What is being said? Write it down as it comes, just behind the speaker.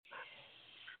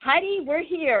Heidi, we're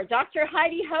here. Dr.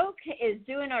 Heidi Hoke is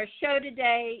doing our show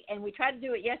today, and we tried to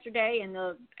do it yesterday and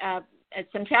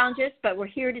some challenges, but we're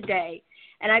here today.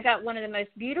 And I got one of the most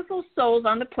beautiful souls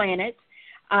on the planet.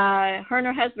 Her and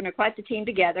her husband are quite the team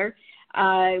together,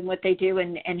 what they do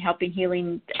in helping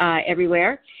healing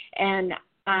everywhere. And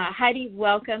Heidi,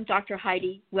 welcome. Dr.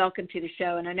 Heidi, welcome to the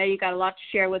show. And I know you got a lot to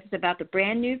share with us about the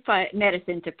brand new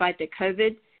medicine to fight the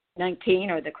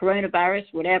COVID-19 or the coronavirus,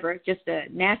 whatever. Just a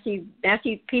nasty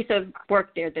piece of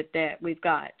work there that we've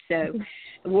got. So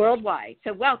worldwide.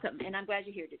 So welcome, and I'm glad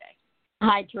you're here today.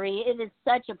 Hi, Teree. It is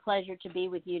such a pleasure to be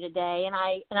with you today, and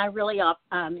I really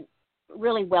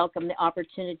welcome the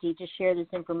opportunity to share this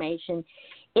information.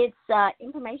 It's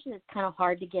information that's kind of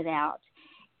hard to get out,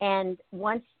 and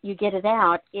once you get it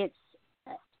out, it's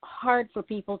hard for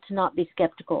people to not be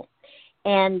skeptical,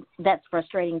 and that's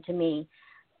frustrating to me.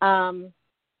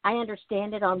 I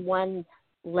understand it on one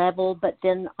level, but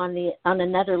then on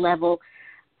another level,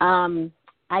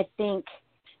 I think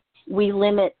we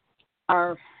limit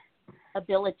our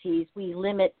abilities. We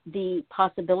limit the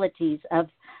possibilities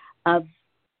of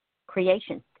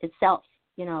creation itself.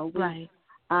 Right.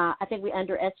 I think we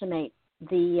underestimate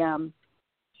the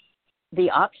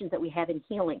options that we have in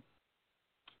healing.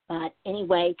 But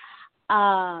anyway,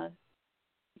 tell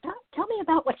me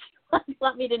about what you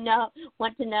want me to know.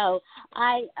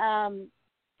 I am.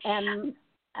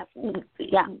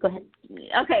 Yeah, go ahead.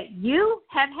 Okay, you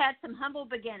have had some humble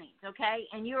beginnings, okay,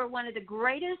 and you are one of the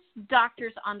greatest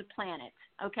doctors on the planet,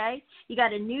 okay? You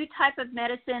got a new type of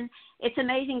medicine. It's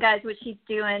amazing, guys, what she's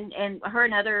doing, and her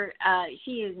and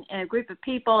she is a group of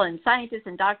people and scientists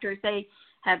and doctors.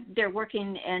 They're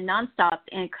working nonstop,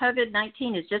 and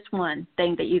COVID-19 is just one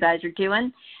thing that you guys are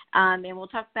doing, and we'll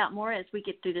talk about more as we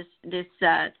get through this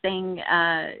thing,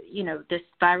 this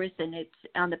virus, and it's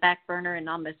on the back burner and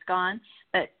almost gone.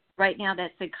 But right now,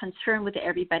 that's a concern with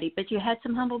everybody. But you had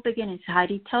some humble beginnings,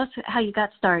 Heidi. Tell us how you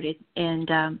got started, and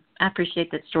I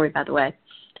appreciate that story, by the way,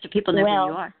 so people know who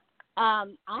you are. I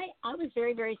was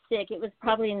very, very sick. It was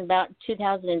probably in about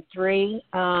 2003,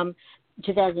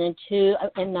 2002,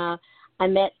 and I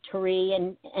met Teree,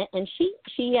 and she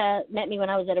met me when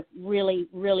I was at a really,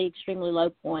 really extremely low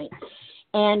point.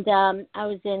 And I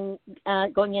was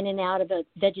going in and out of a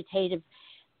vegetative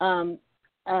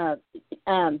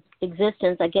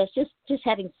existence, I guess, just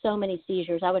having so many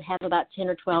seizures. I would have about 10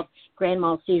 or 12 grand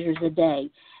mal seizures a day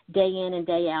in and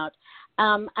day out.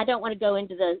 I don't want to go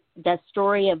into the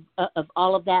story of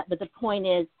all of that, but the point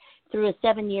is, through a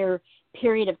 7-year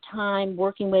period of time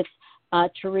working with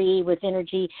Teree, with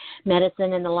energy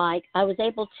medicine and the like, I was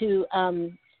able to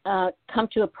come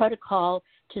to a protocol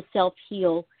to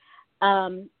self-heal.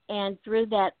 And through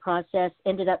that process,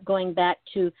 ended up going back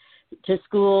to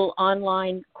school,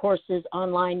 online courses,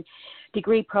 online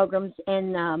degree programs,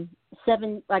 and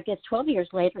 12 years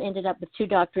later, ended up with 2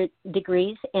 doctorate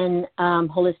degrees in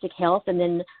holistic health and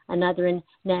then another in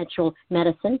natural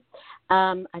medicine.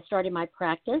 I started my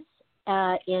practice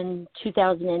in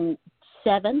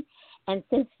 2007. And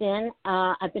since then,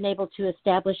 I've been able to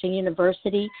establish a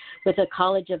university with a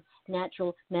College of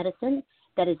Natural Medicine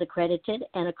that is accredited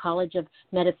and a College of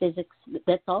Metaphysics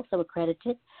that's also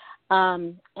accredited,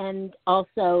 and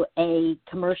also a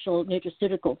commercial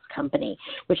nutraceuticals company,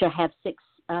 which I have 6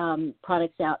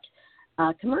 products out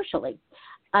commercially.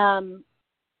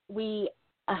 We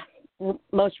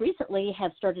most recently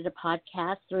have started a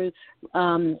podcast through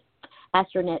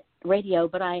Astronet Radio,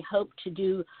 but I hope to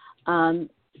do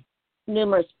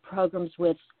numerous programs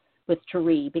with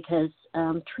Teree, because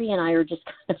Teree and I are just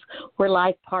we're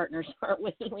life partners, aren't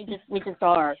we? We just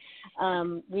are.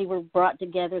 We were brought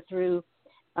together through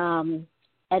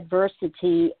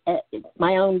adversity,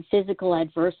 my own physical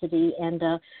adversity, and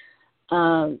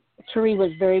Teree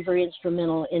was very, very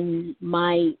instrumental in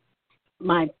my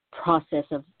process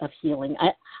of healing.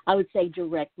 I would say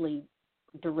directly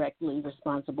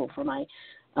responsible for my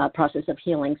process of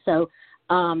healing. So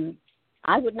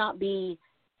I would not be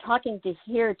talking to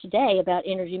here today about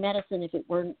energy medicine if it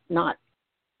were not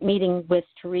meeting with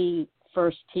Teree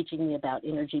first teaching me about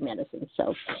energy medicine.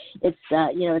 So it's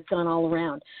it's gone all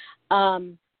around.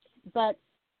 But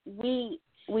we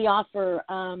offer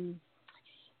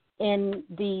in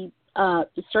the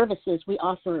services, we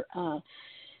offer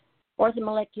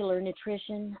orthomolecular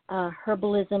nutrition,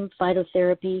 herbalism,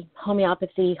 phytotherapy,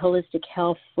 homeopathy, holistic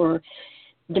health for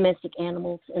domestic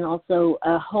animals, and also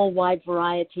a whole wide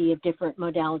variety of different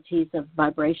modalities of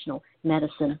vibrational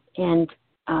medicine and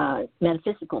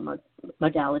metaphysical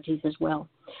modalities as well.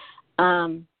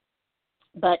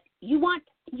 But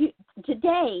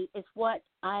today is what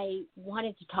I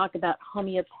wanted to talk about: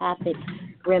 homeopathic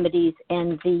remedies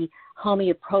and the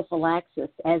homeoprophylaxis,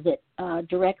 as it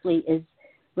directly is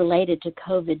related to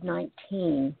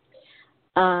COVID-19.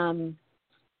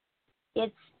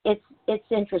 It's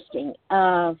interesting.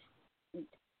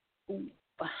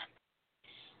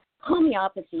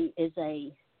 Homeopathy is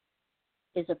a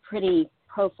pretty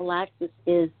prophylaxis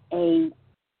is an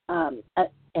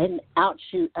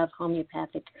outshoot of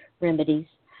homeopathic remedies.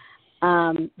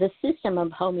 The system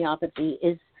of homeopathy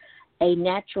is a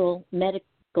natural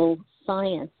medical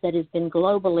science that has been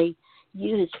globally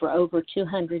used for over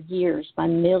 200 years by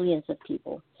millions of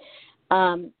people.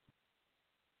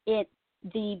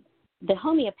 The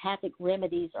homeopathic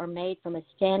remedies are made from a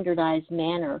standardized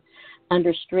manner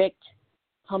under strict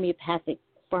homeopathic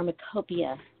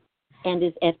pharmacopoeia and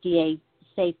is FDA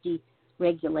safety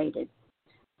regulated.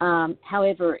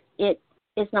 However, it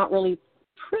is not really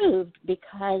proved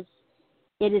because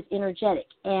it is energetic,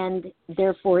 and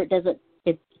therefore it doesn't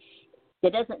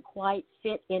quite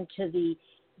fit into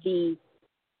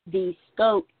the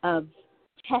scope of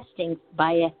testing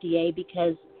by FDA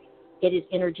because it is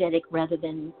energetic rather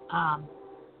than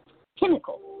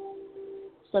chemical.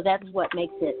 So that's what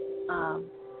makes it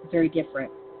very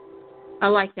different. I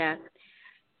like that.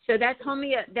 So that's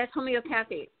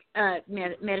homeopathic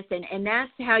medicine, and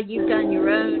that's how you've done your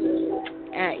own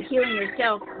healing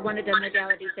yourself. One of the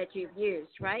modalities that you've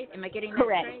used, right? Am I getting that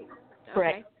Correct. straight?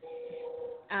 Correct.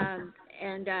 Okay.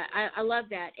 And I love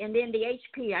that. And then the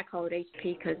HP, I call it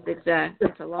HP because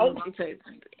it's a long. So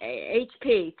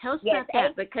HP. Tell us about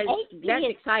that because that's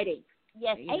exciting.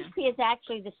 Yes, HP is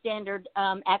actually the standard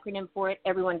acronym for it.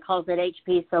 Everyone calls it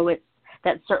HP, so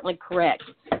that's certainly correct.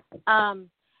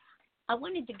 I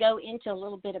wanted to go into a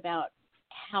little bit about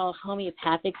how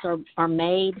homeopathics are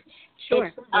made.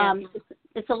 Sure.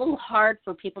 It's a little hard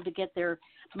for people to get their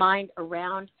mind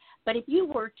around, but if you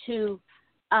were to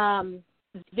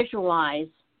visualize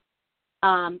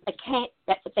a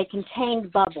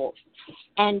contained bubble,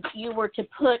 and you were to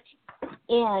put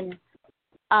in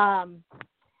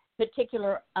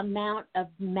particular amount of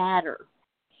matter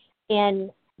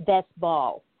in this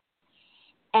ball,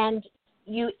 and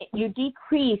you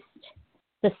decreased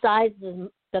the size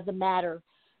of the matter,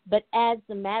 but as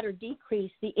the matter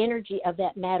decreased, the energy of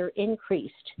that matter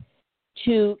increased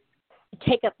to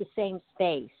take up the same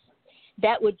space.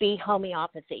 That would be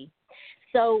homeopathy.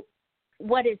 So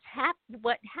what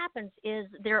happens is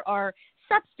there are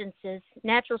substances,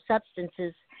 natural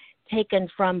substances, taken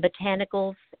from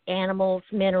botanicals, animals,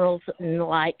 minerals, and the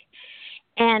like.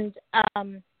 And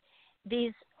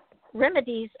these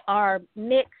remedies are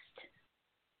mixed,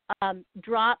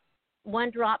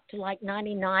 one drop to like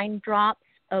 99 drops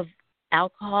of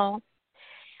alcohol.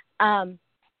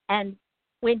 And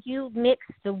when you mix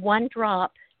the one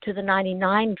drop to the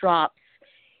 99 drops,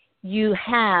 you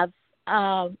have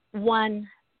one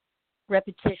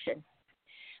repetition.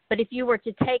 But if you were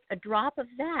to take a drop of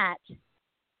that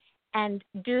and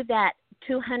do that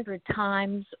 200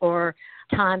 times or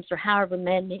however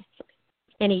many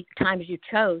times you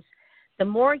chose, the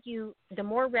more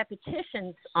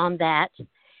repetitions on that,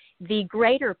 the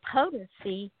greater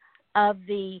potency of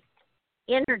the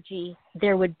energy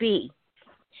there would be.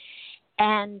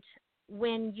 And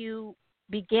when you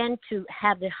begin to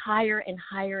have the higher and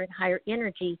higher and higher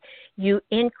energy, you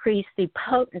increase the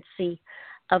potency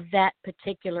of that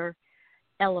particular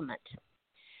element.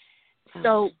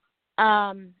 So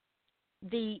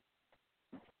the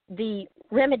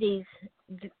remedies,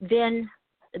 then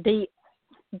the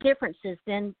differences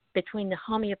then between the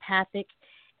homeopathic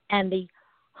and the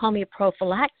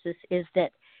homeoprophylaxis is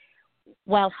that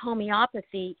while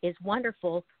homeopathy is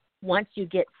wonderful, once you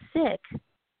get sick,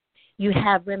 you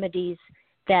have remedies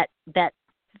that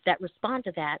respond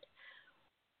to that.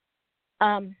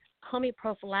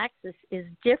 Homeoprophylaxis is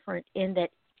different in that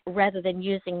rather than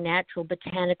using natural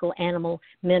botanical, animal,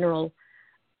 mineral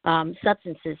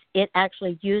substances, it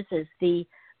actually uses the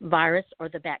virus or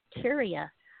the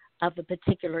bacteria of a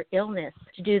particular illness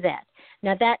to do that.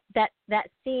 Now that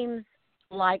seems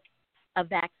like a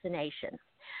vaccination,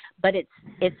 but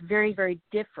it's very, very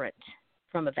different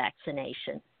from a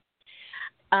vaccination.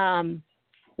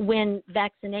 When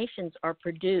vaccinations are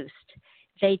produced,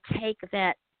 they take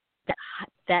that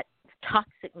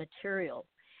toxic material,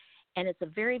 and it's a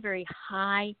very, very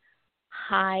high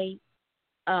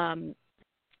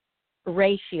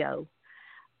ratio,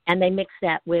 and they mix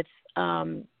that with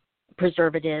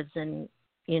preservatives and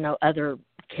other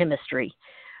chemistry.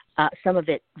 Some of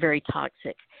it very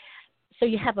toxic. So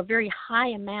you have a very high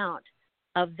amount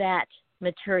of that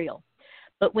material.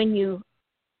 But when you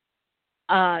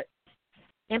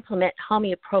implement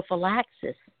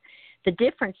homeoprophylaxis, the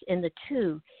difference in the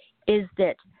two is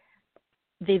that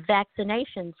the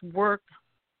vaccinations work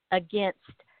against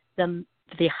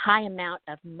the high amount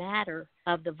of matter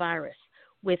of the virus.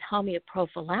 With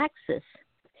homeoprophylaxis,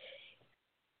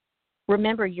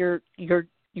 remember you're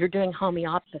doing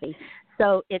homeopathy,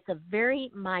 so it's a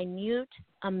very minute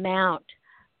amount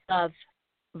of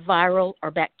viral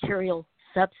or bacterial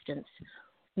substance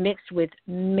mixed with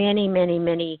many, many,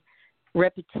 many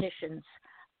repetitions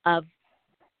of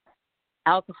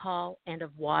alcohol and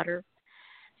of water.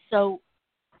 So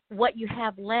what you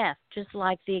have left, just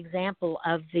like the example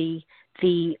of the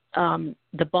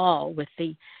ball with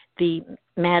the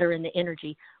matter and the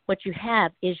energy, what you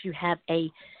have is you have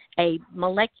a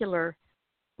molecular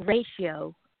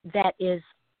ratio that is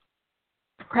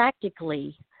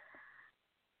practically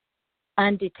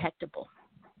undetectable.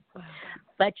 Wow.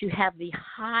 But you have the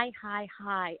high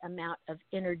amount of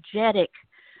energetic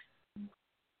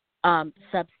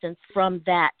substance from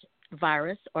that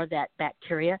virus or that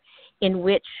bacteria, in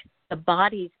which the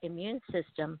body's immune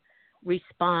system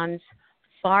responds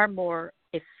far more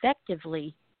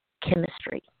effectively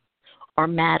chemistry or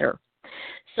matter.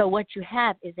 So what you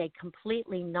have is a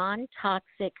completely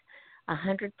non-toxic,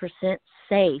 100%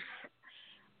 safe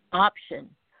option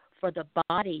for the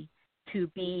body to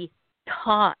be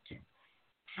taught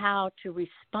how to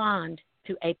respond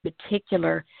to a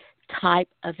particular type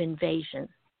of invasion.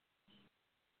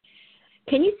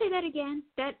 Can you say that again?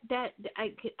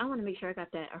 I want to make sure I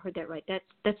got that. I heard that right.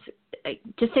 That's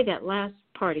just say that last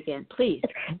part again, please.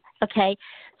 Okay.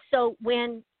 So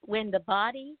when the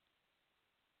body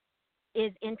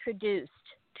is introduced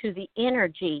to the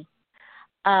energy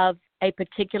of a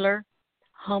particular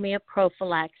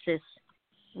homeoprophylaxis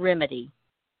remedy,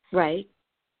 right,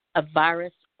 a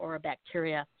virus or a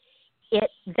bacteria,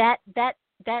 that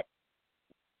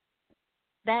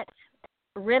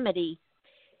remedy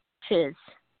teaches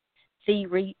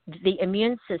the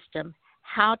immune system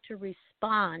how to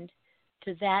respond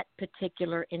to that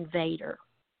particular invader.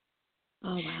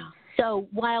 Oh, wow. So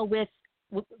while with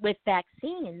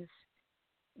vaccines,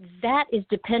 that is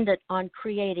dependent on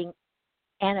creating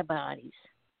antibodies.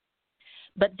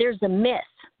 But there's a myth,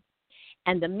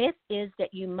 and the myth is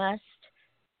that you must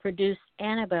produce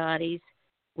antibodies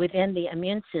within the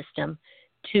immune system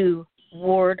to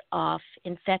ward off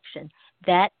infection.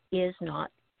 That is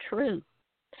not true,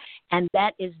 and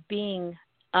that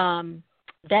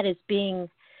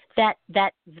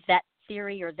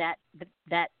theory or that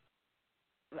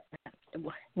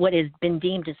what has been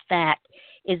deemed as fact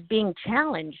is being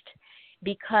challenged,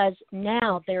 because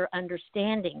now they're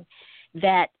understanding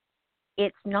that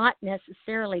it's not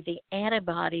necessarily the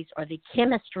antibodies or the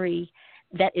chemistry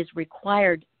that is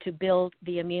required to build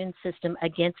the immune system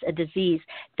against a disease,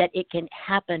 that it can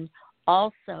happen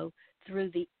also through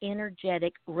the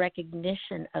energetic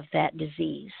recognition of that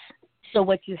disease. So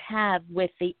what you have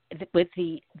with the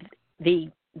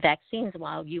vaccines,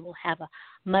 while you will have a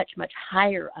much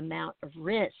higher amount of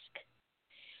risk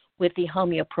with the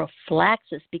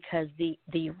homeoprophylaxis, because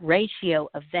the ratio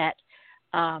of that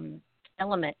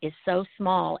element is so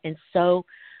small, and so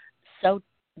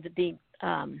the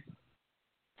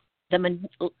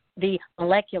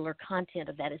molecular content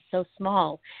of that is so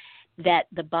small that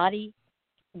the body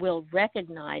will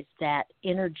recognize that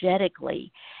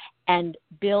energetically and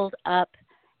build up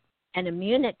an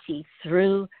immunity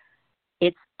through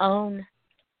its own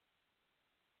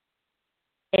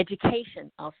education,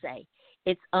 I'll say,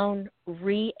 its own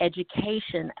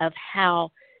re-education of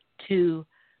how to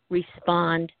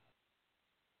respond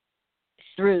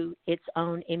through its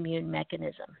own immune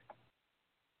mechanism.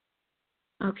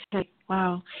 Okay,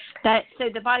 wow. So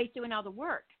the body's doing all the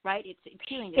work, right? It's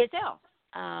healing itself.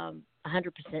 100%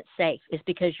 safe is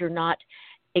because you're not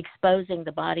exposing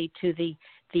the body to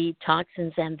the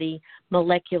toxins and the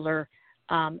molecular,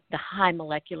 the high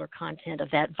molecular content of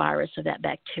that virus or that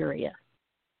bacteria.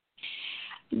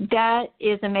 That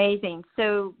is amazing.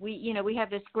 So we have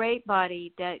this great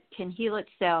body that can heal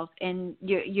itself, and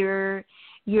your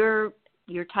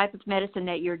type of medicine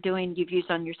that you're doing, you've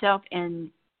used on yourself and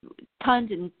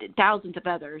tons and thousands of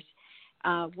others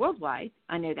worldwide.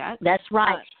 I know that. That's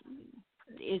right.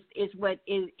 Is what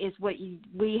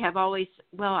we have always.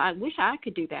 Well, I wish I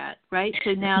could do that, right?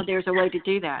 So now there's a way to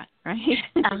do that, right?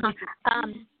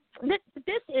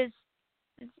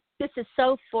 This is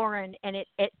so foreign, and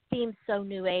it seems so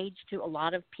new age to a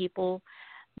lot of people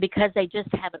because they just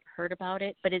haven't heard about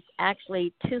it. But it's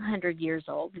actually 200 years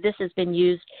old. This has been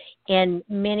used in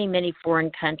many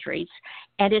foreign countries,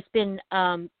 and it's been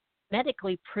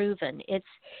medically proven.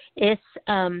 This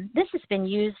has been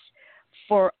used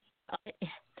for.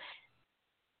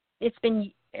 It's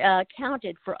been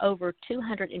counted for over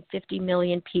 250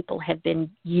 million people have been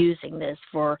using this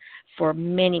for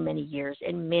many, many years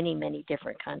in many, many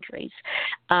different countries.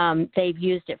 They've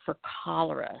used it for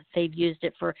cholera. They've used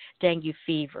it for dengue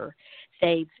fever.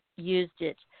 They've used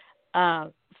it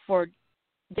for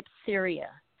diphtheria,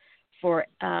 for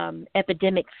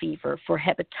epidemic fever, for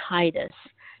hepatitis,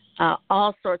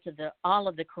 all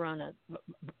of the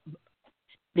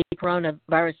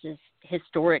coronaviruses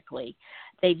historically.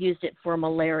 They've used it for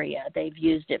malaria. They've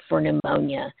used it for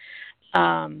pneumonia,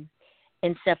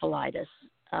 encephalitis,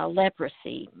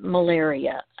 leprosy,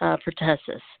 malaria,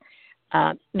 pertussis,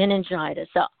 meningitis,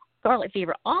 scarlet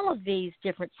fever, all of these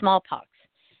different smallpox,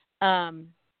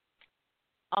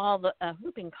 all the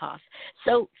whooping cough.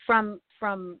 So from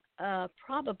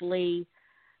probably,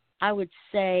 I would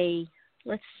say,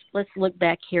 let's look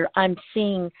back here. I'm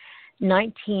seeing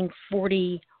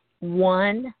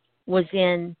 1941 was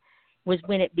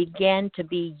when it began to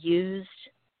be used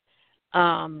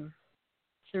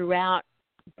throughout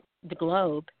the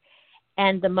globe,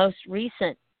 and the most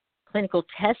recent clinical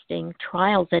testing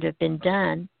trials that have been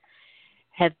done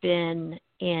have been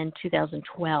in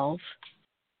 2012.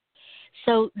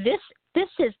 So this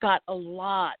has got a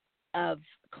lot of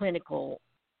clinical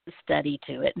study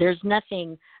to it. There's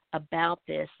nothing about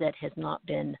this that has not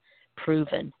been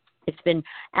proven. It's been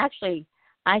actually,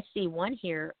 I see one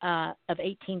here of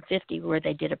 1850 where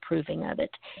they did a proving of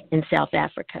it in South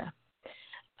Africa.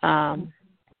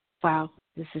 Wow,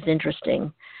 this is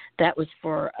interesting. That was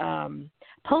for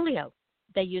polio.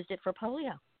 They used it for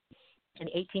polio in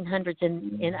 1800s,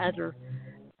 in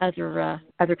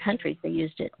other countries. They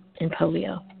used it in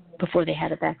polio before they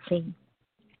had a vaccine.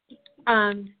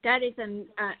 That is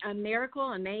a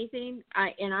miracle, amazing.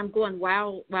 And I'm going,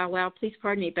 wow. Please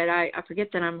pardon me, but I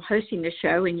forget that I'm hosting the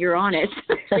show and you're on it.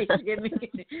 Please forgive me.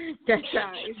 That's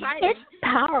exciting. It's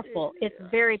powerful. It's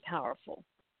very powerful.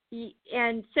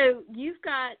 And so you've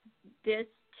got this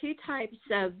two types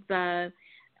of, I'm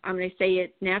going to say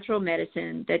it's natural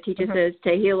medicine that teaches us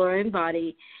to heal our own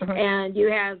body. And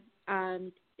you have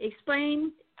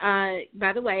explained.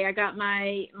 By the way, I got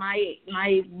my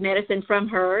medicine from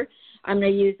her. I'm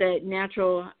going to use the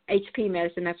natural HP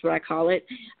medicine. That's what I call it,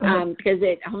 because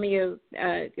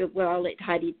I'll let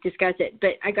Heidi discuss it.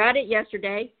 But I got it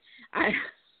yesterday. I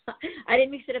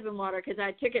didn't mix it up in water because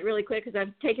I took it really quick because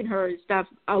I've taken her stuff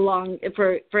along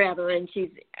for forever, and she's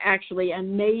actually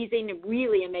amazing,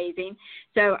 really amazing.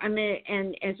 So and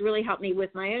it's really helped me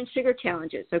with my own sugar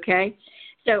challenges. Okay,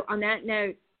 so on that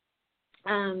note.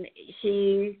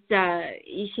 She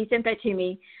sent that to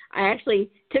me. I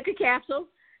actually took a capsule,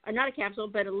 not a capsule,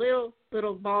 but a little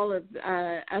ball of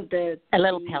the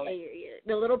little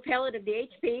pellet of the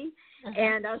HP,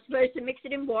 and I was supposed to mix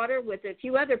it in water with a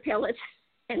few other pellets,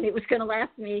 and it was going to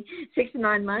last me 6 to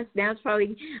 9 months. Now it's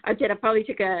probably, I probably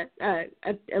took at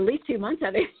least 2 months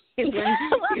of it.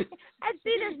 I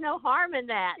see there's no harm in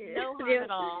that. No harm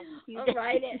at all.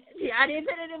 Right. I didn't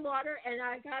put it in water, and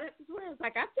I got it before. I was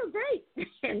like, I feel great.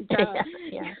 And,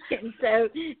 and so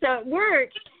it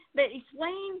works. But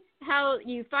explain how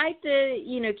you fight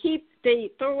keep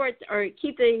the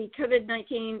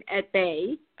COVID-19 at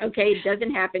bay. Okay, it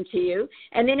doesn't happen to you.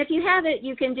 And then if you have it,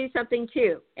 you can do something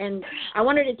too. And I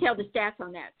wanted to tell the stats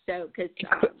on that. So, because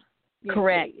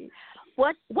correct.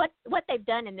 What they've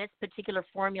done in this particular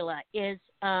formula is,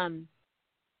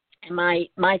 my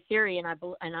theory, and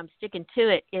I'm sticking to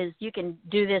it, is you can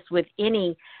do this with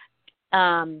any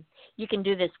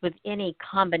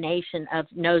combination of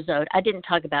nosode. I didn't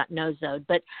talk about nosode,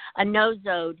 but a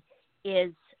nosode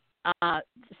is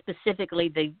specifically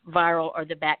the viral or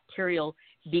the bacterial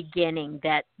beginning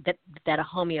that a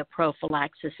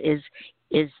homeoprophylaxis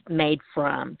is made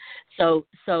from. So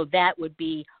that would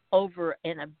be over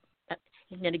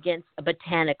against a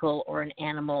botanical or an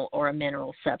animal or a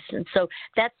mineral substance. So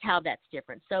that's how that's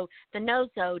different. So the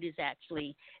nosode is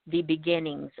actually the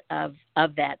beginnings of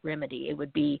that remedy. It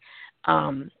would be,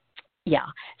 So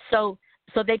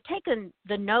they've taken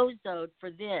the nosode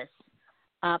for this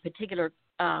particular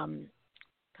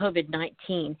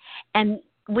COVID-19, and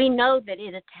we know that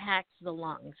it attacks the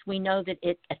lungs. We know that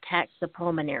it attacks the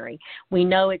pulmonary. We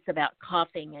know it's about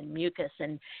coughing and mucus,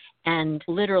 and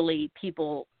literally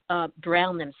people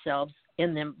drown themselves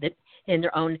in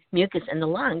their own mucus in the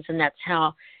lungs, and that's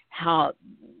how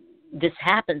this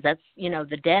happens. That's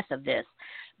the death of this.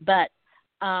 But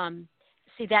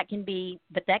that can be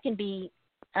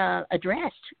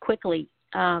addressed quickly.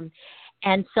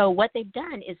 And so what they've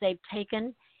done is they've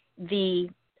taken the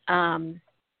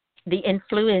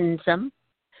influenza,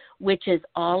 which is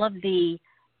all of the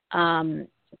kind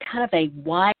of a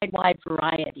wide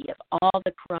variety of all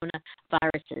the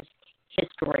coronaviruses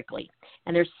historically.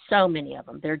 And there's so many of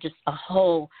them. They're just a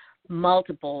whole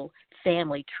multiple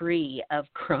family tree of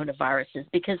coronaviruses,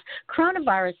 because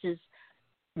coronaviruses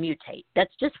mutate.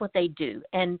 That's just what they do.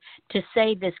 And to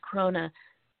say this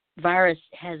coronavirus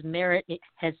has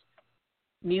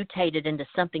mutated into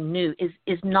something new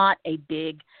is not a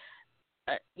big,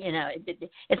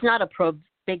 it's not a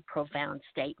big, profound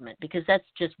statement, because that's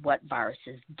just what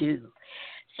viruses do.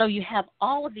 So you have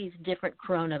all of these different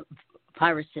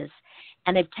coronaviruses,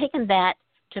 and they've taken that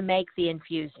to make the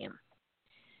infusium.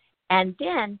 And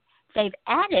then they've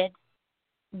added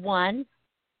one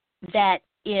that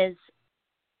is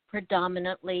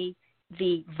predominantly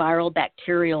the viral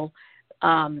bacterial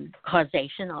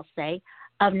causation, I'll say,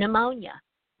 of pneumonia.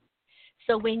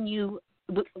 So when you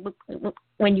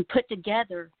put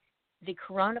together the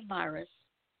coronavirus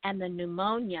and the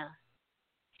pneumonia,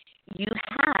 you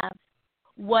have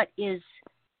what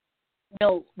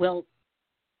will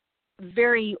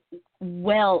very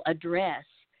well address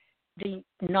the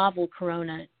novel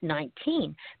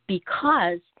corona-19,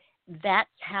 because that's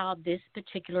how this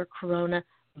particular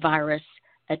coronavirus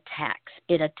attacks.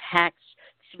 It attacks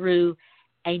through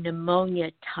a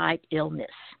pneumonia-type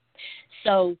illness.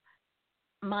 So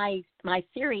my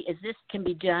theory is this can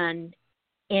be done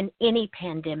in any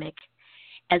pandemic,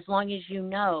 as long as you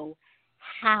know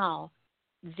how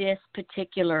this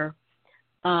particular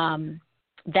viral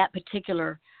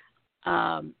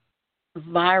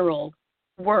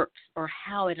works, or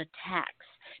how it attacks,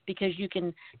 because you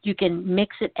can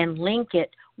mix it and link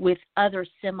it with other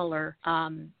similar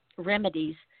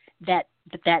remedies that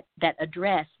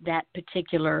address that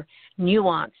particular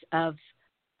nuance of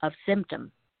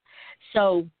symptom.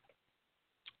 So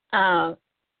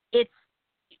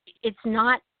it's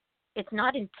not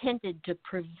intended to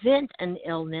prevent an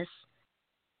illness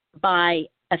by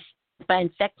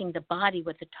infecting the body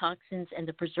with the toxins and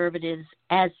the preservatives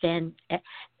as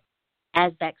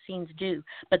vaccines do.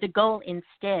 But the goal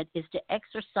instead is to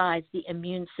exercise the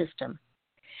immune system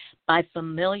by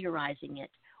familiarizing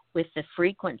it with the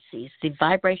frequencies, the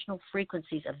vibrational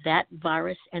frequencies of that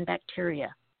virus and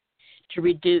bacteria, to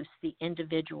reduce the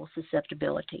individual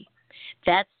susceptibility.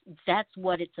 That's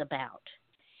what it's about.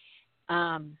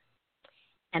 And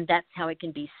that's how it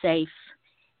can be safe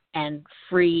and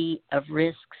free of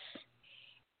risks,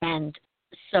 and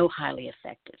so highly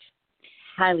effective.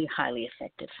 Highly, highly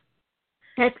effective.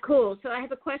 That's cool. So I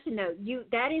have a question though.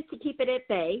 That is to keep it at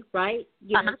bay, right?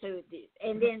 But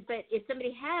if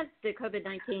somebody has the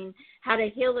COVID-19, how to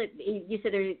heal it? You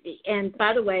said there. And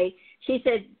by the way, she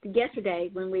said yesterday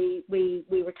when we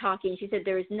were talking, she said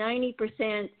there is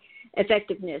 90%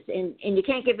 effectiveness, and you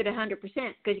can't give it 100%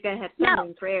 because you got to have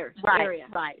something for area.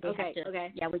 Right. Okay.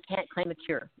 Yeah, we can't claim a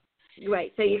cure.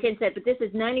 Right. So you can say, but this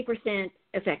is 90%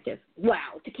 effective.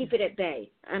 Wow, to keep it at bay.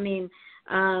 I mean.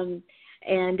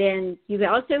 And then you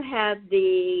also have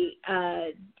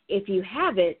if you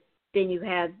have it, then you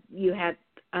have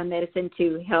a medicine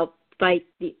to help fight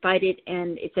it,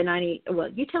 and it's a 90. Well,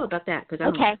 you tell about that, because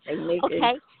okay.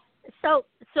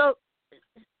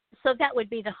 So that would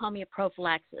be the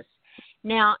homeoprophylaxis.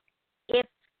 Now, if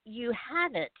you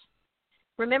have it,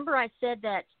 remember I said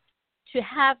that to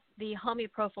have the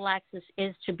homeoprophylaxis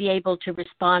is to be able to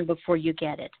respond before you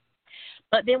get it.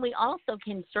 But then we also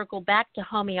can circle back to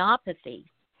homeopathy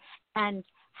and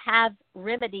have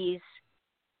remedies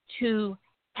to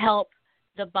help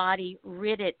the body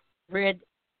rid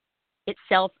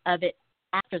itself of it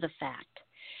after the fact.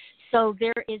 So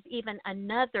there is even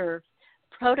another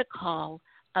protocol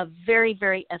of very,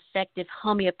 very effective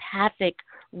homeopathic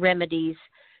remedies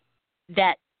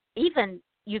that even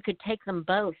you could take them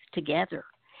both together.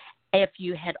 If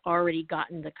you had already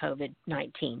gotten the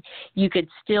COVID-19, you could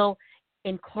still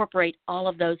incorporate all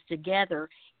of those together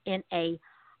in a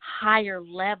higher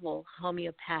level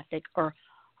homeopathic, I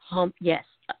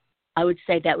would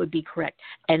say that would be correct,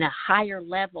 and a higher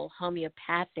level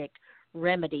homeopathic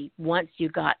remedy once you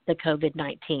got the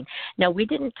COVID-19. Now, we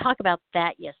didn't talk about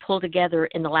that yet, pulled together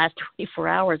in the last 24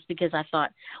 hours, because I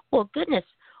thought, well, goodness,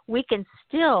 we can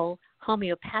still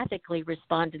homeopathically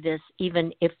respond to this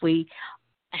even if we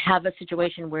have a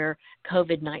situation where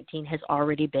COVID-19 has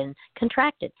already been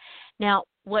contracted. Now,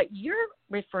 what you're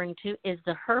referring to is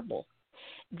the herbal.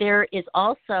 There is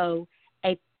also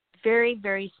a very,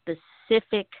 very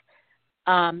specific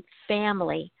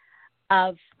family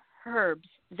of herbs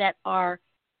that are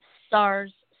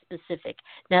SARS specific.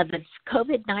 Now, the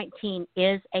COVID-19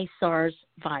 is a SARS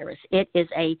virus. It is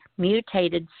a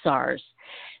mutated SARS.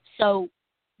 So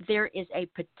there is a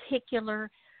particular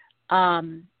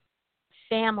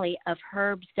family of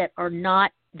herbs that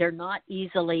they're not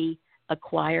easily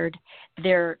acquired.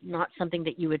 They're not something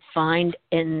that you would find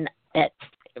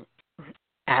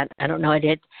I don't know, at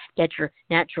your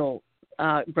natural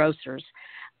grocers.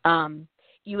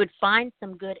 You would find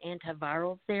some good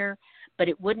antivirals there, but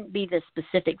it wouldn't be the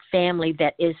specific family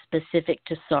that is specific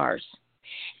to SARS.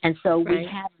 And so we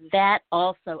have that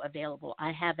also available.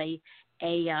 I have a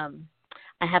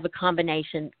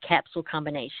capsule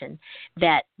combination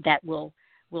that will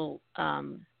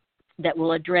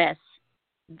address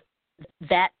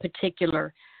that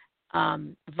particular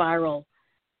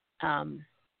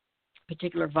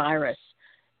particular virus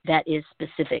that is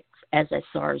specific as a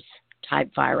SARS type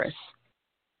virus,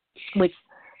 which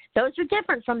those are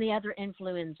different from the other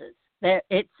influenzas.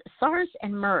 It's SARS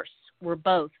and MERS were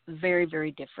both very,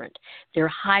 very different. They're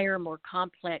higher, more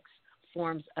complex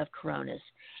forms of coronas,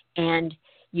 and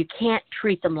you can't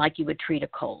treat them like you would treat a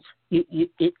cold.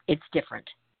 It's different.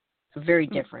 It's very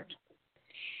different.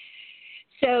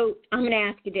 So I'm going to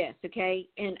ask you this, okay?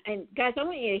 And guys, I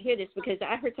want you to hear this because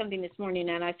I heard something this morning,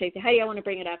 and I said, "Hey, I want to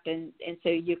bring it up, and so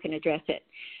you can address it."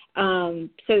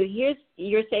 So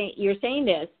you're saying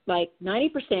this like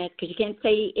 90%, because you can't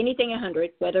say anything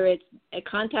 100, whether it's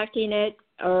contacting it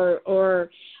or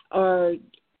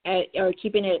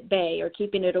keeping it at bay or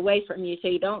keeping it away from you so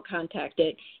you don't contact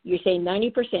it. You're saying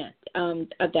 90%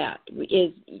 of that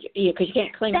is because you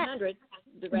can't claim 100.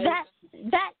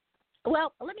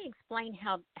 Well, let me explain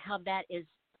how that is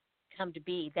come to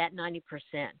be, that 90%.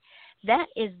 That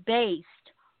is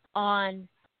based on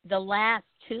the last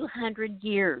 200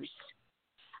 years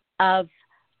of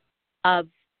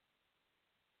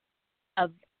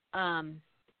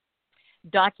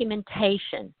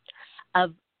documentation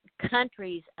of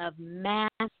countries of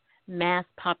mass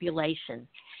population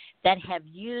that have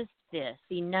used this,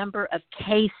 the number of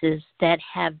cases that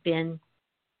have been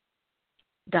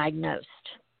diagnosed.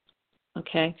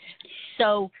 Okay.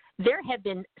 So there have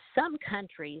been some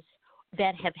countries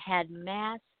that have had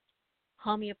mass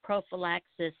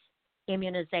homeoprophylaxis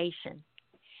immunization,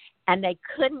 and they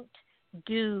couldn't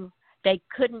do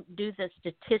the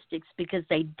statistics because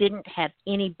they didn't have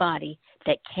anybody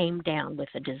that came down with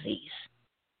a disease.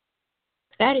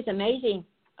 That is amazing.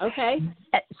 Okay.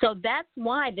 So that's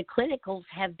why the clinicals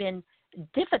have been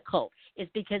difficult, is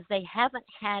because they haven't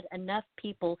had enough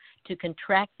people to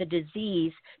contract the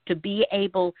disease to be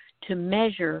able to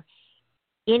measure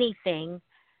anything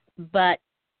but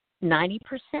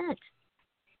 90%.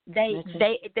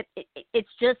 It's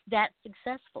just that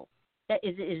successful.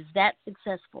 It is that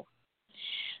successful.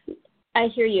 I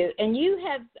hear you. And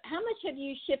how much have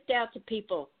you shipped out to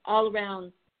people all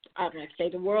around, I don't know, say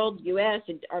the world, U.S.,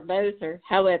 or both, or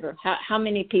however? How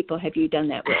many people have you done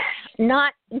that with?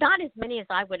 Not as many as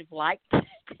I would have liked to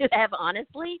have,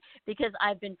 honestly, because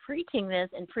I've been preaching this.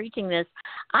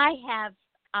 I have,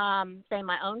 say,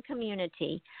 my own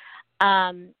community.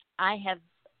 I have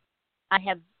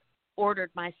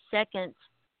ordered my second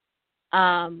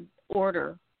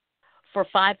order for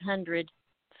 500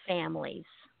 families.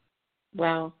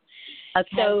 Wow.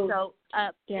 Okay. So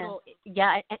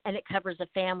yeah, and it covers a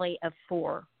family of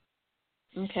 4.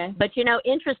 Okay. But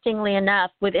interestingly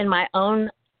enough, within my own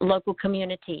local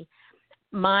community,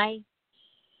 my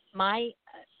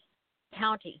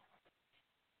county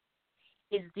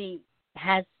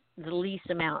has the least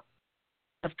amount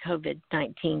of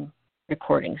COVID-19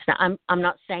 recordings. Now, I'm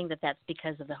not saying that that's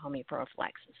because of the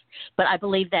homeoprophylaxis, but I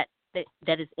believe that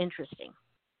is interesting.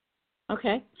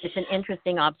 Okay. It's an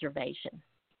interesting observation.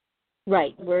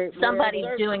 Right. Somebody's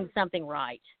doing something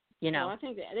right, Well, I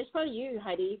think that's probably you,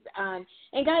 Heidi. And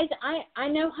guys, I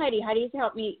know Heidi. Heidi's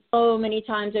helped me so many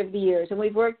times over the years, and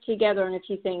we've worked together on a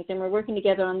few things, and we're working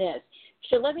together on this.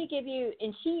 So let me give you,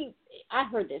 I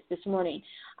heard this morning.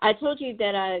 I told you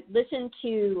that I listened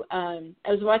to, I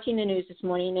was watching the news this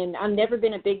morning, and I've never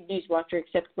been a big news watcher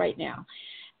except right now.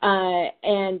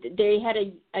 And they had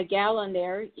a gal on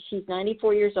there. She's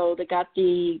 94 years old. That got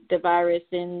the virus,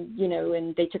 and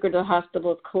and they took her to the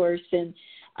hospital, of course. And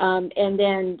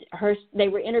then they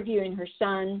were interviewing her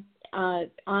son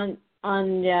on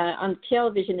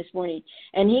television this morning,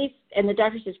 and the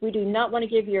doctor says, "We do not want to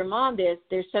give your mom this.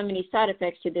 There's so many side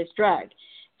effects to this drug."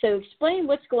 So explain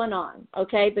what's going on,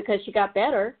 okay? Because she got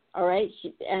better, all right.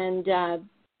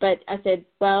 But I said,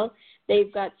 well,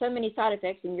 they've got so many side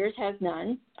effects, and yours has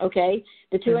none, okay?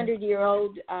 The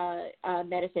 200-year-old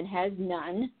medicine has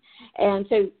none. And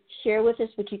so share with us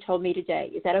what you told me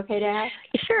today. Is that okay to ask?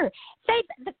 Sure.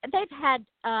 They've had,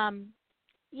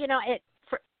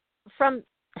 from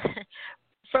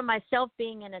myself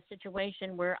being in a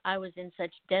situation where I was in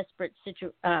such desperate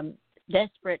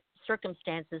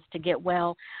circumstances to get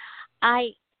well,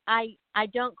 I I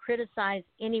don't criticize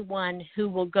anyone who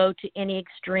will go to any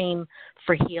extreme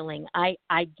for healing. I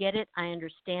get it. I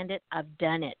understand it. I've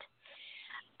done it.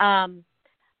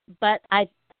 But I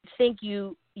think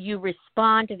you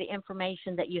respond to the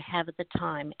information that you have at the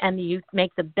time, and you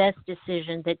make the best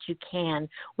decision that you can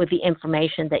with the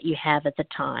information that you have at the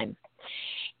time.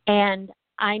 And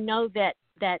I know that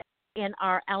in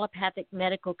our allopathic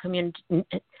medical community,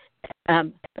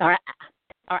 our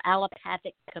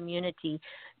allopathic community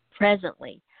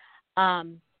presently,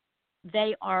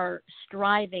 they are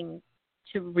striving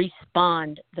to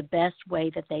respond the best way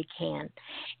that they can.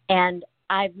 And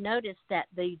I've noticed that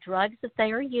the drugs that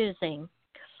they are using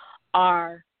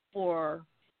are for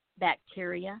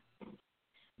bacteria.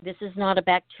 This is not a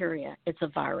bacteria, it's a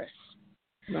virus.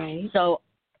 Right. So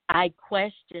I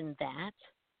question that.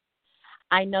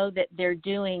 I know that they're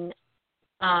doing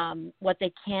what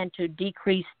they can to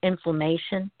decrease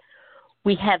inflammation.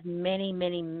 We have many,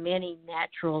 many, many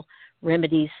natural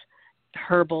remedies,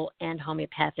 herbal and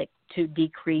homeopathic, to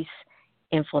decrease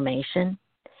inflammation.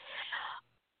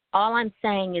 All I'm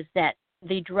saying is that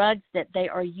the drugs that they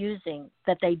are using,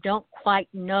 that they don't quite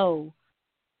know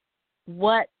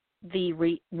what the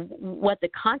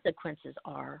consequences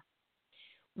are.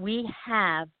 We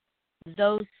have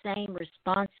those same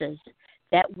responses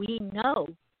that we know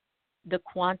the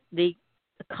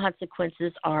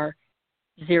consequences are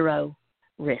zero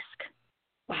risk.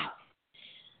 Wow.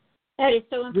 That is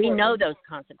so important. We know those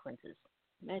consequences.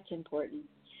 That's important.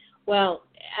 Well,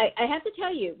 I have to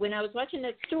tell you, when I was watching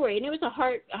that story, and it was a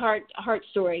heart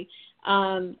story,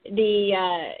 the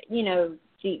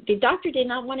doctor did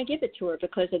not want to give it to her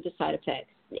because of the side effects,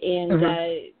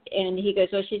 and he goes,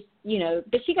 well, she's,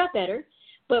 but she got better,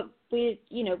 but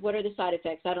what are the side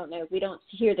effects? I don't know. We don't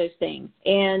hear those things,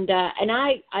 and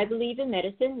I believe in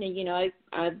medicine, and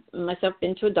I've myself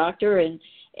been to a doctor, and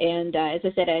as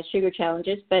I said, I have sugar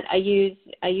challenges, but I use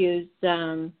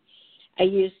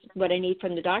what I need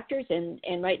from the doctors,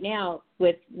 and right now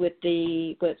with what's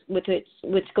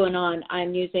going on,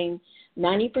 I'm using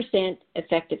 90%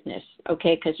 effectiveness,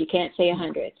 okay, because you can't say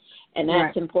 100, and that's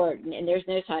right. Important, and there's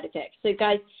no side effects. So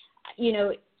guys,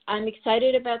 I'm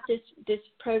excited about this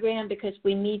program because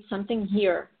we need something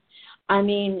here. I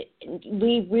mean,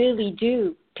 we really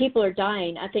do. People are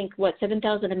dying. I think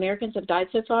 7,000 Americans have died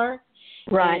so far,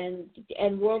 right?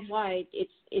 And worldwide,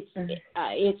 it's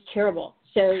terrible.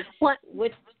 So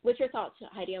what's your thoughts,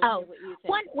 Heidi, on what you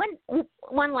think?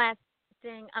 One last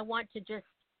thing I want to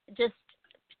just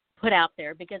put out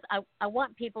there, because I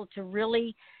want people to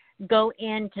really go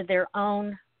into their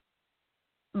own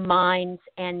minds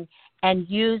and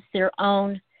use their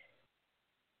own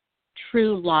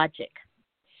true logic.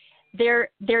 There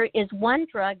is one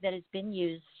drug that has been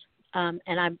used, and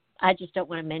I just don't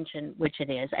want to mention which it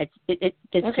is. It's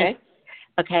okay.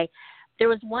 Okay. There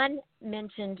was one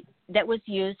mentioned that was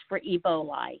used for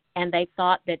Ebola, and they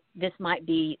thought that this might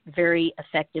be very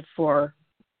effective for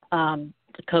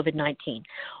the COVID-19.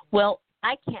 Well,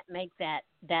 I can't make that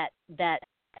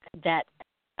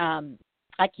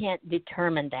I can't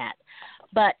determine that.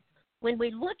 But when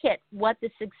we look at what the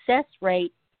success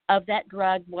rate of that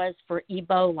drug was for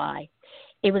Ebola,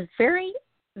 it was very,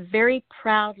 very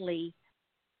proudly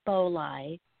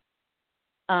Ebola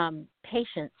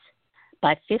patients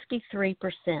by 53%,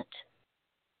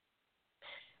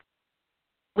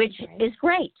 which is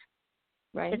great.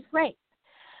 Right. It's great.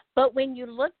 But when you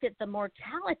looked at the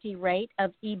mortality rate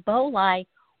of Ebola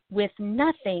with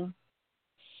nothing,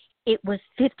 it was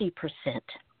 50%.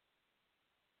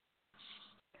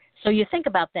 So you think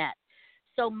about that.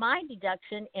 So my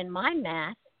deduction in my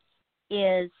math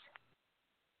is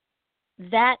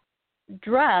that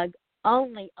drug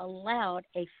only allowed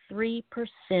a 3%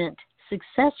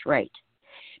 success rate,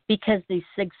 because the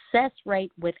success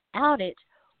rate without it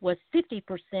was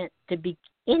 50% to be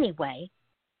anyway,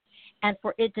 and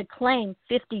for it to claim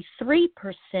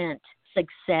 53%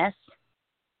 success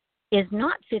is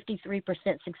not 53%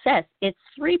 success, it's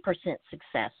 3%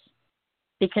 success,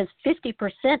 because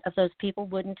 50% of those people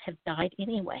wouldn't have died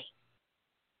anyway.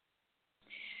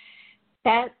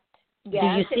 Yeah,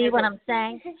 do you see what I'm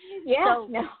saying? Yeah.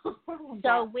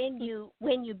 So when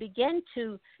you begin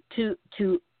to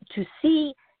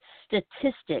see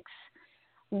statistics,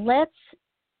 let's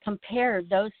compare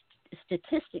those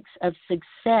statistics of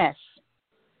success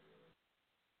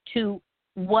to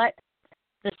what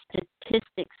the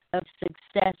statistics of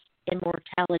success in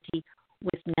mortality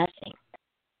with nothing.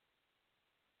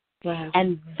 Wow.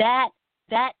 And that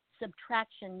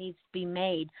subtraction needs to be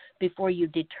made before you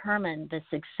determine the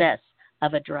success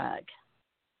of a drug.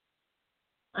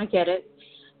 I get it.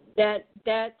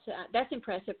 That's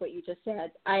impressive what you just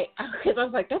said. Because I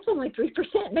was like, that's only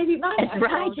 3%, maybe not.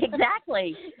 Right,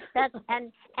 exactly. That's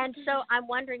and so I'm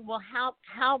wondering, well, how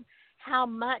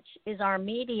much is our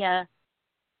media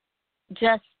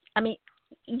just? I mean,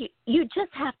 you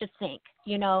just have to think.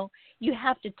 You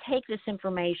have to take this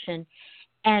information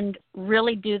and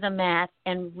really do the math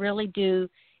and really do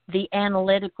the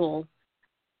analytical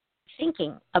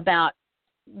thinking about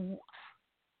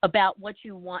what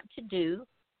you want to do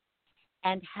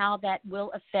and how that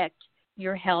will affect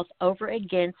your health over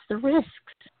against the risks.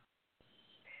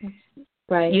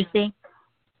 Right. You see?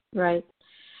 Right.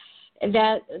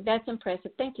 That's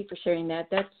impressive. Thank you for sharing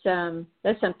that. That's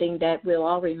something that we'll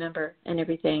all remember and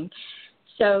everything.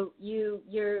 So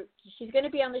she's going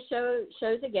to be on the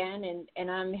shows again,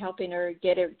 and I'm helping her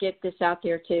get this out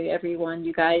there to everyone,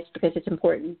 you guys, because it's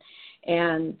important.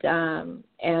 And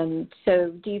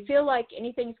so, do you feel like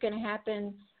anything's going to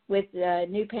happen with the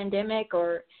new pandemic,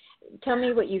 or tell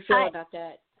me what you feel about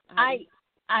that? I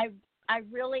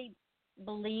really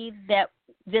believe that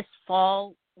this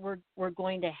fall we're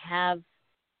going to have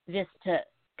this to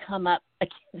come up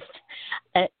against.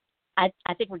 I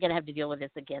think we're going to have to deal with this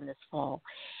again this fall,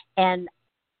 and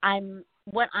I'm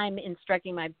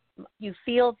instructing you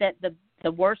feel that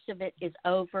the worst of it is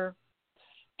over,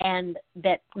 and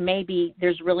that maybe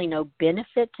there's really no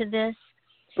benefit to this.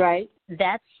 Right.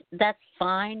 That's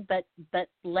fine, but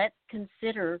let's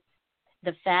consider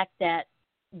the fact that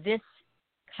this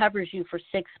covers you for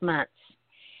 6 months,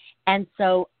 and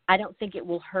so I don't think it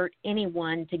will hurt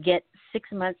anyone to get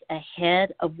 6 months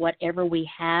ahead of whatever we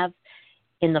have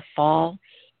in the fall.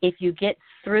 If you get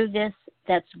through this,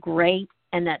 that's great,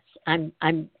 and I'm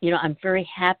very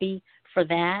happy for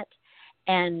that,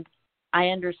 and I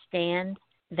understand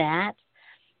that,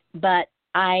 but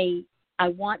I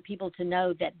want people to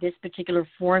know that this particular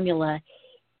formula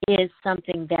is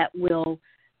something that will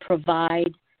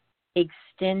provide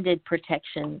extended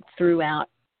protection throughout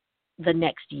the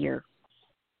next year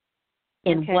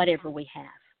in whatever we have.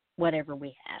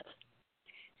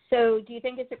 So do you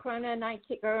think it's a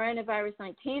coronavirus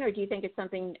 19, or do you think it's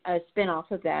something, a spin-off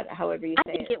of that, however you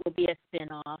say it? I think it will be a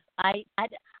spin-off. I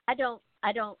don't,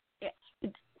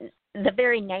 the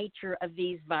very nature of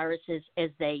these viruses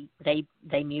is they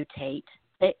mutate.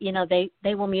 They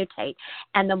will mutate.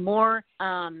 And the more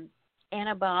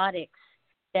antibiotics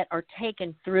that are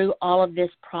taken through all of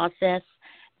this process,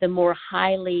 the more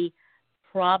highly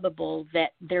probable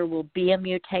that there will be a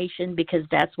mutation, because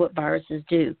that's what viruses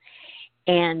do.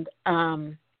 And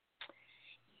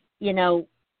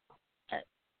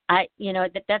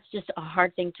that's just a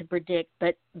hard thing to predict,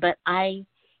 but I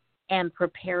am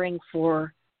preparing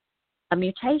for a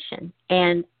mutation,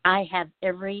 and I have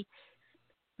every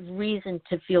reason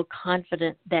to feel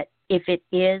confident that if it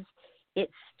is,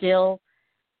 it's still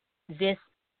this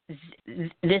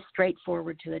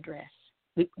straightforward to address.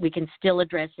 We can still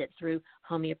address it through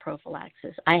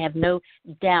homeoprophylaxis. I have no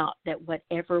doubt that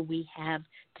whatever we have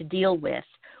to deal with,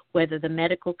 whether the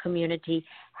medical community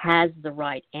has the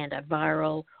right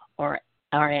antiviral or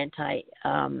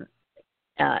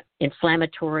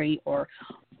anti-inflammatory or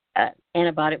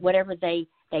antibiotic, whatever they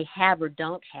have or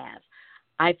don't have,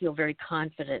 I feel very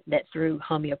confident that through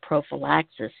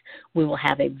homeoprophylaxis we will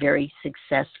have a very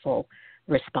successful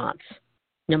response,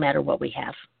 no matter what we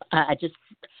have. I just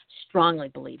strongly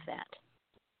believe that.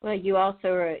 Well, you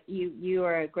also you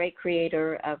are a great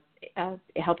creator of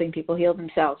helping people heal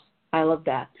themselves. I love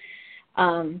that.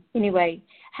 Anyway,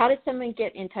 how does someone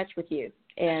get in touch with you?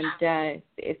 And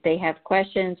if they have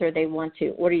questions or they want to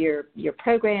order your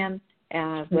program,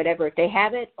 whatever, if they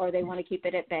have it or they want to keep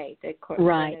it at bay, the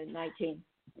COVID-19.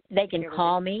 They can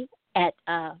call me at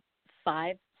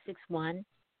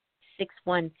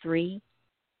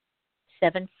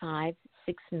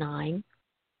 561-613-7569.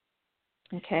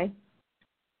 Okay.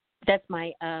 That's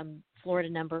my Florida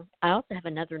number. I also have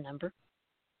another number.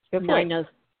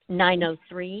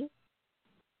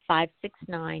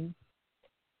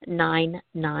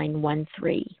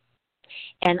 903-569-9913.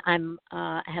 And I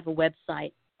have a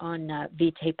website on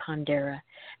Vitae Pondera.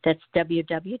 That's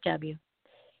www.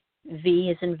 V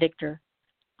as in Victor,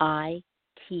 ITAE,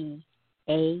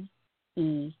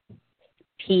 P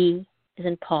as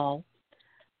in Paul,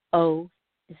 O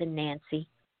as in Nancy,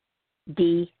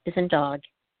 D as in dog,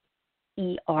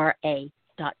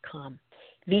 ERA.com.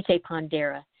 Vitae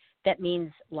Pondera. That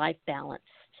means life balanced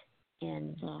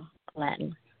in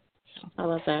Latin. I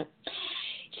love that.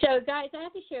 So, guys, I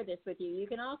have to share this with you. You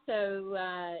can also,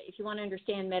 if you want to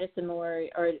understand medicine more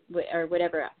or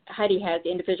whatever, Heidi has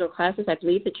individual classes, I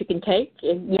believe, that you can take.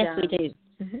 And, yes, we do.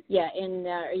 Mm-hmm. Yeah, and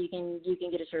you can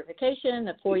get a certification,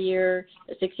 a 4-year,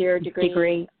 a 6-year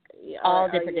degree. all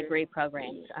different degree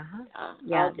programs.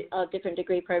 Yeah. All different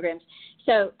degree programs.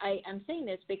 So I'm saying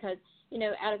this because,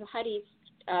 out of Heidi's,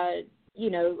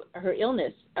 her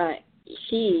illness,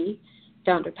 she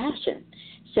found her passion.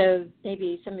 So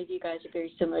maybe some of you guys are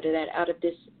very similar to that, out of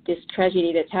this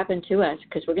tragedy that's happened to us,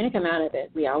 because we're going to come out of it.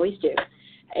 We always do.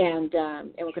 And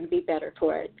we're going to be better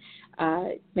for it.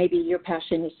 Maybe your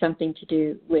passion is something to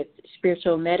do with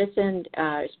spiritual medicine,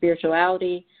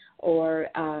 spirituality, or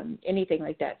anything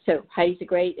like that. So Heidi's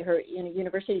her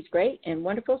university is great and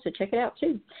wonderful, so check it out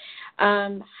too.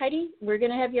 Heidi, we're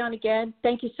going to have you on again.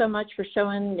 Thank you so much for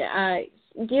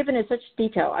giving us such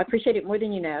detail. I appreciate it more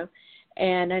than you know.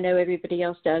 And I know everybody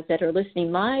else does that are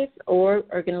listening live or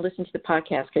are going to listen to the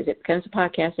podcast, because it becomes a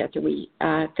podcast after we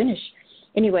finish.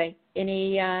 Anyway,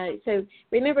 so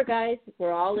remember, guys,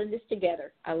 we're all in this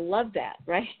together. I love that,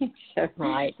 right? So,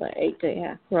 right.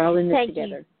 Yeah, we're all in this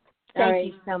together. Thank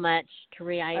you so much,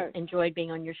 Teree. I enjoyed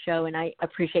being on your show, and I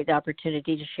appreciate the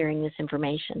opportunity to sharing this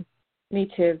information. Me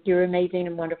too. You're amazing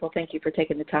and wonderful. Thank you for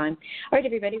taking the time. All right,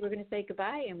 everybody, we're going to say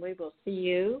goodbye, and we will see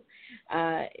you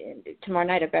tomorrow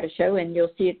night. I've got a show, and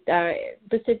you'll see it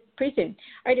listed pretty soon.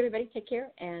 All right, everybody, take care,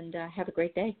 and have a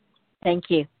great day. Thank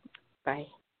you. Bye.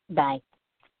 Bye.